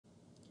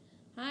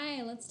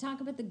Okay, let's talk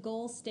about the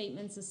goal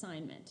statements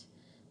assignment.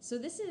 So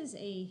this is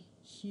a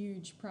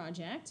huge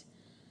project,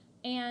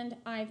 and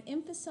I've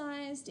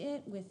emphasized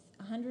it with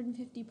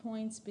 150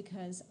 points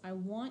because I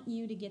want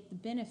you to get the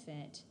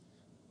benefit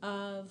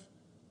of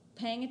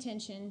paying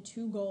attention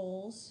to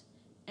goals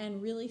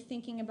and really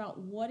thinking about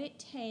what it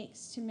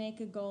takes to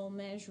make a goal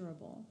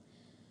measurable.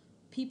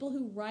 People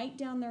who write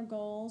down their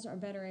goals are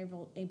better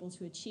able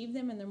to achieve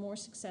them, and they're more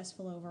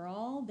successful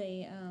overall.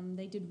 They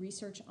did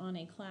research on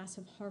a class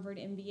of Harvard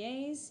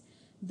MBAs.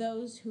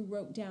 Those who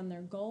wrote down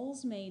their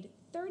goals made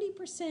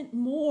 30%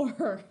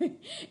 more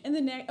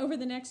over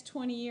the next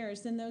 20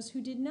 years than those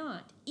who did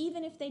not.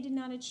 Even if they did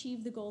not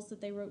achieve the goals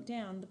that they wrote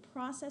down, the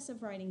process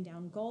of writing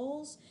down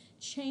goals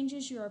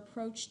changes your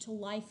approach to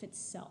life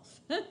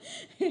itself.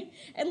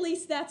 At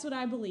least that's what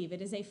I believe.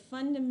 It is a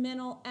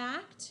fundamental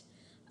act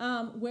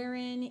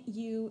wherein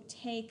you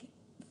take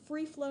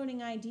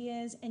free-floating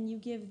ideas and you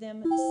give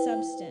them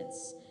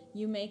substance.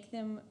 You make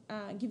them,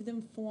 give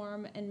them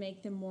form and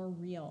make them more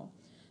real.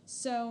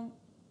 So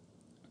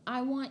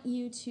I want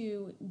you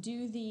to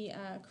do the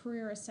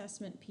career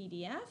assessment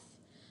PDF.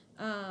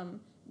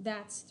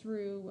 That's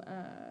through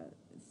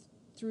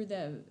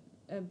the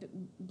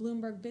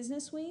Bloomberg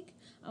Business Week.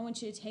 I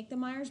want you to take the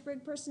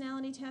Myers-Briggs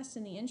personality test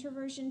and the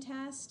introversion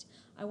test.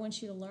 I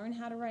want you to learn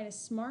how to write a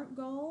SMART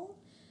goal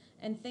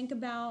and think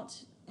about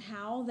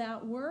how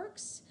that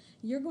works.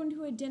 You're going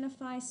to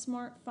identify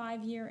SMART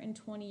 5-year and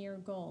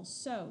 20-year goals.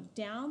 So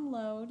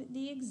download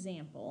the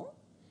example.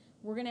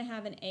 We're going to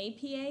have an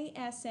APA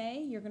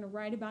essay. You're going to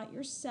write about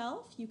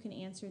yourself. You can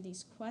answer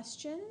these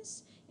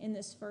questions in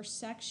this first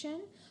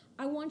section.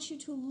 I want you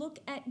to look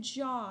at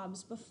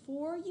jobs.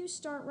 Before you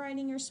start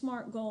writing your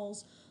SMART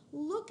goals,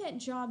 look at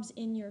jobs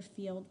in your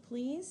field,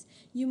 please.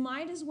 You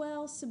might as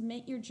well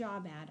submit your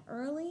job ad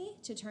early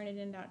to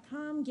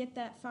turnitin.com. Get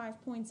that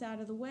 5 points out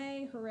of the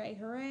way. Hooray,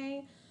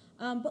 hooray.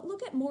 But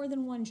look at more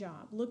than one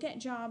job. Look at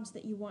jobs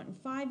that you want in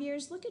 5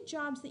 years. Look at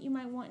jobs that you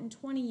might want in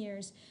 20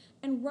 years.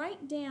 And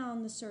write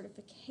down the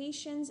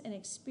certifications and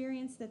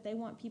experience that they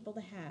want people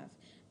to have.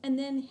 And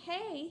then,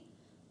 hey,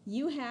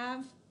 you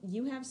have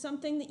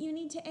something that you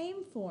need to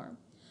aim for.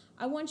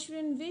 I want you to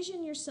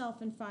envision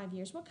yourself in 5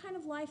 years. What kind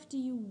of life do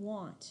you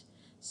want?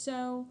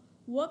 So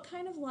what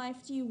kind of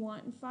life do you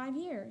want in 5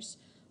 years?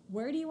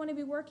 Where do you want to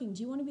be working?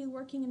 Do you want to be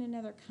working in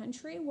another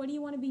country? What do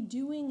you want to be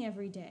doing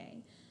every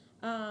day?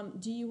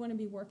 Do you want to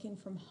be working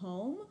from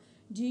home?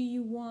 Do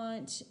you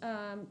want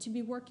to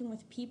be working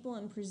with people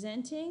and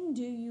presenting?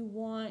 Do you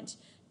want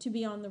to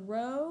be on the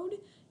road?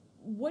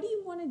 What do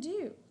you want to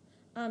do?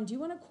 Do you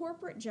want a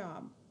corporate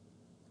job?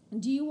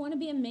 Do you want to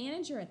be a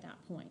manager at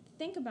that point?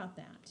 Think about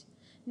that.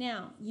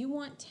 Now, you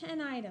want 10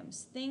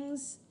 items,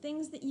 things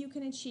that you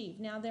can achieve.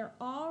 Now, they're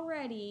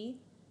already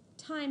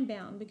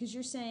time-bound because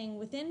you're saying,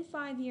 within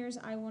 5 years,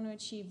 I want to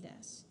achieve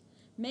this.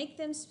 Make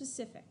them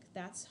specific.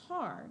 That's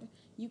hard.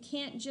 You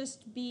can't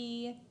just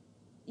be,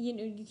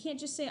 you can't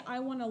just say, I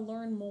want to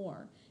learn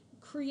more.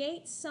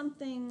 Create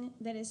something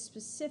that is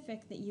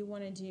specific that you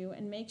want to do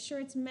and make sure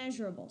it's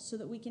measurable so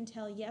that we can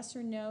tell yes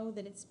or no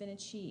that it's been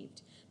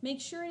achieved. Make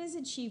sure it is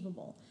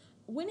achievable.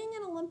 Winning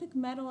an Olympic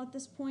medal at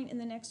this point in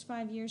the next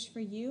 5 years for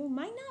you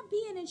might not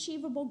be an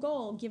achievable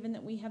goal given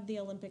that we have the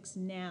Olympics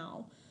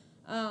now,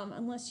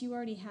 unless you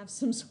already have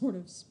some sort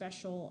of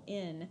special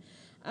in.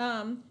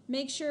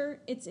 Make sure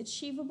it's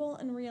achievable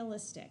and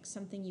realistic,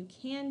 something you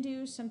can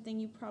do, something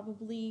you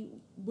probably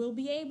will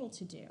be able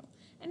to do,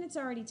 and it's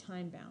already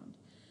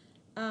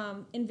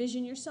time-bound.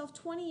 Envision yourself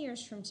 20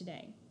 years from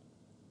today.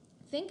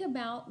 Think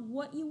about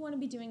what you want to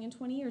be doing in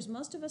 20 years.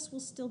 Most of us will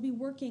still be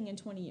working in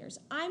 20 years.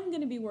 I'm going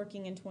to be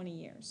working in 20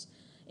 years.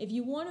 If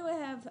you want to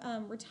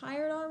have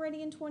retired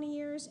already in 20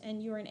 years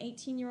and you're an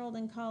 18-year-old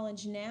in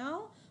college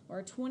now, or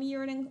a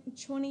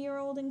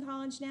 20-year-old in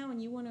college now,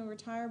 and you want to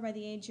retire by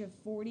the age of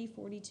 40,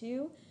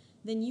 42,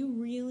 then you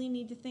really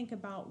need to think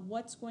about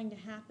what's going to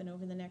happen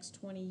over the next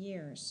 20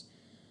 years.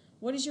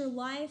 What is your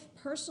life,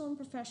 personal and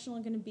professional,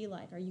 going to be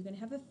like? Are you going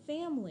to have a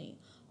family?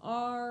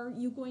 Are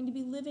you going to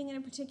be living in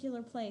a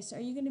particular place? Are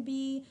you going to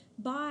be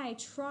bi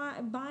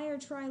or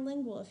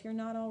trilingual if you're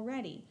not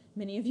already?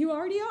 Many of you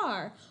already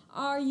are.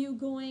 Are you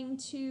going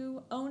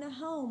to own a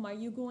home? Are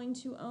you going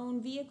to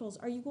own vehicles?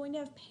 Are you going to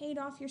have paid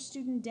off your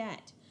student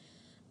debt?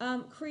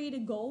 Create a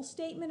goal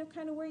statement of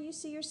kind of where you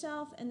see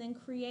yourself, and then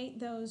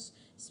create those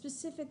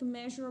specific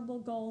measurable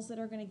goals that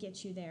are going to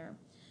get you there.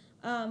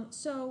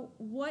 So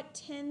what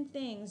 10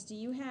 things do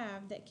you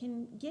have that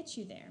can get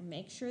you there?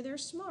 Make sure they're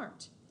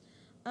SMART.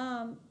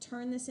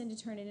 Turn this into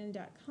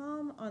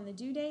turnitin.com on the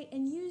due date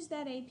and use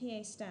that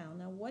APA style.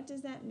 Now, what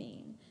does that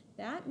mean?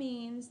 That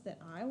means that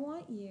I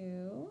want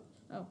you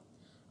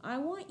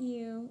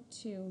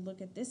to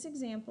look at this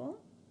example,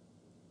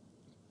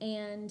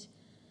 and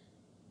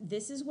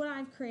this is what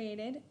I've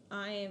created.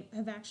 I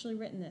have actually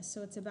written this,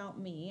 so it's about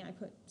me. I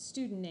put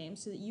student name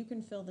so that you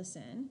can fill this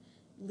in.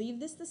 Leave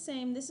this the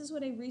same. This is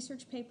what a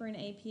research paper in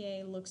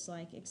APA looks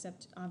like,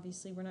 except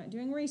obviously we're not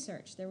doing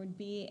research. There would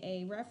be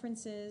a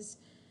references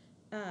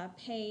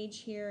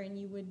page here, and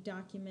you would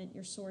document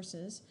your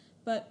sources.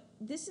 But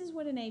this is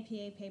what an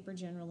APA paper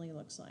generally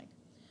looks like.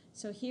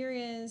 So here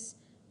is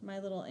my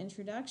little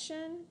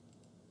introduction,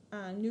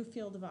 new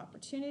field of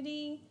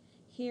opportunity.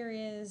 Here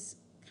is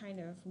kind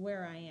of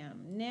where I am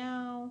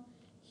now.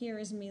 Here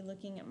is me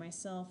looking at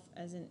myself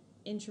as an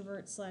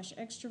introvert slash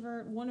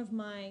extrovert, one of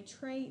my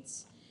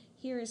traits.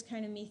 Here is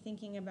kind of me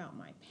thinking about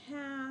my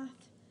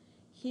path.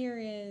 Here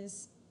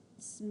is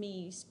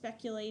me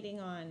speculating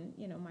on,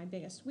 my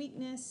biggest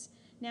weakness.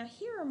 Now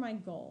here are my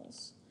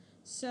goals.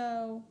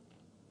 So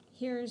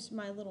here's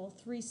my little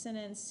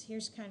 3-sentence,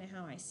 here's kind of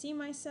how I see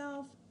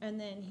myself, and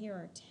then here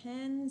are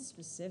 10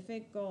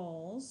 specific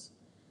goals.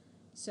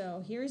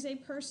 So here's a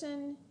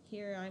person,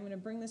 here I'm going to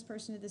bring this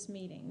person to this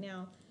meeting.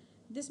 Now,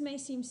 this may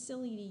seem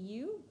silly to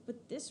you,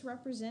 but this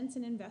represents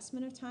an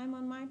investment of time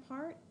on my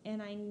part,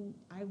 and I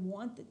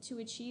want to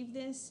achieve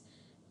this,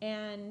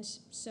 and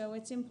so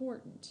it's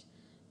important.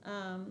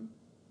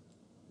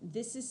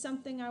 This is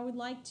something I would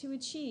like to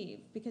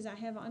achieve because I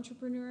have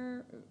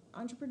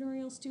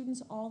entrepreneurial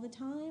students all the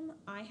time.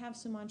 I have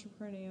some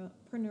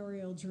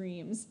entrepreneurial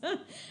dreams,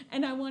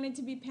 and I want it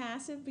to be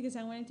passive because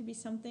I want it to be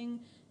something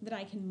that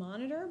I can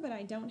monitor, but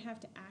I don't have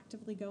to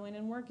actively go in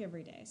and work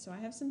every day. So I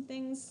have some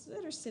things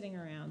that are sitting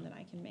around that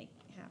I can make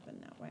happen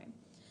that way.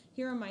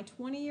 Here are my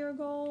 20-year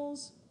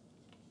goals,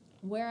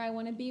 where I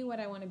want to be, what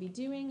I want to be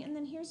doing, and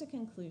then here's a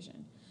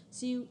conclusion.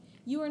 So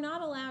you are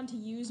not allowed to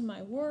use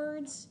my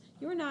words.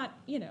 You're not,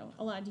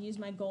 allowed to use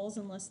my goals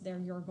unless they're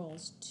your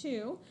goals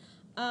too.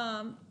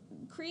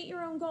 Create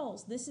your own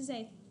goals. This is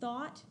a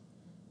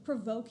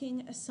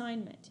thought-provoking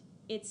assignment.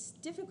 It's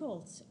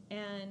difficult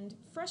and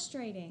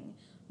frustrating,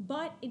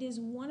 but it is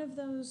one of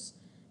those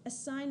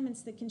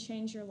assignments that can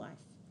change your life,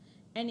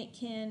 and it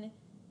can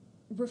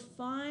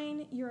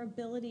refine your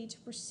ability to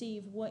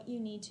perceive what you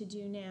need to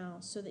do now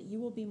so that you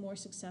will be more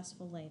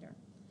successful later.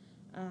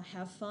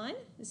 Have fun.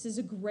 This is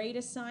a great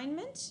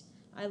assignment.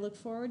 I look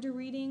forward to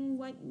reading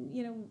what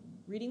you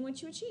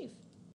achieve.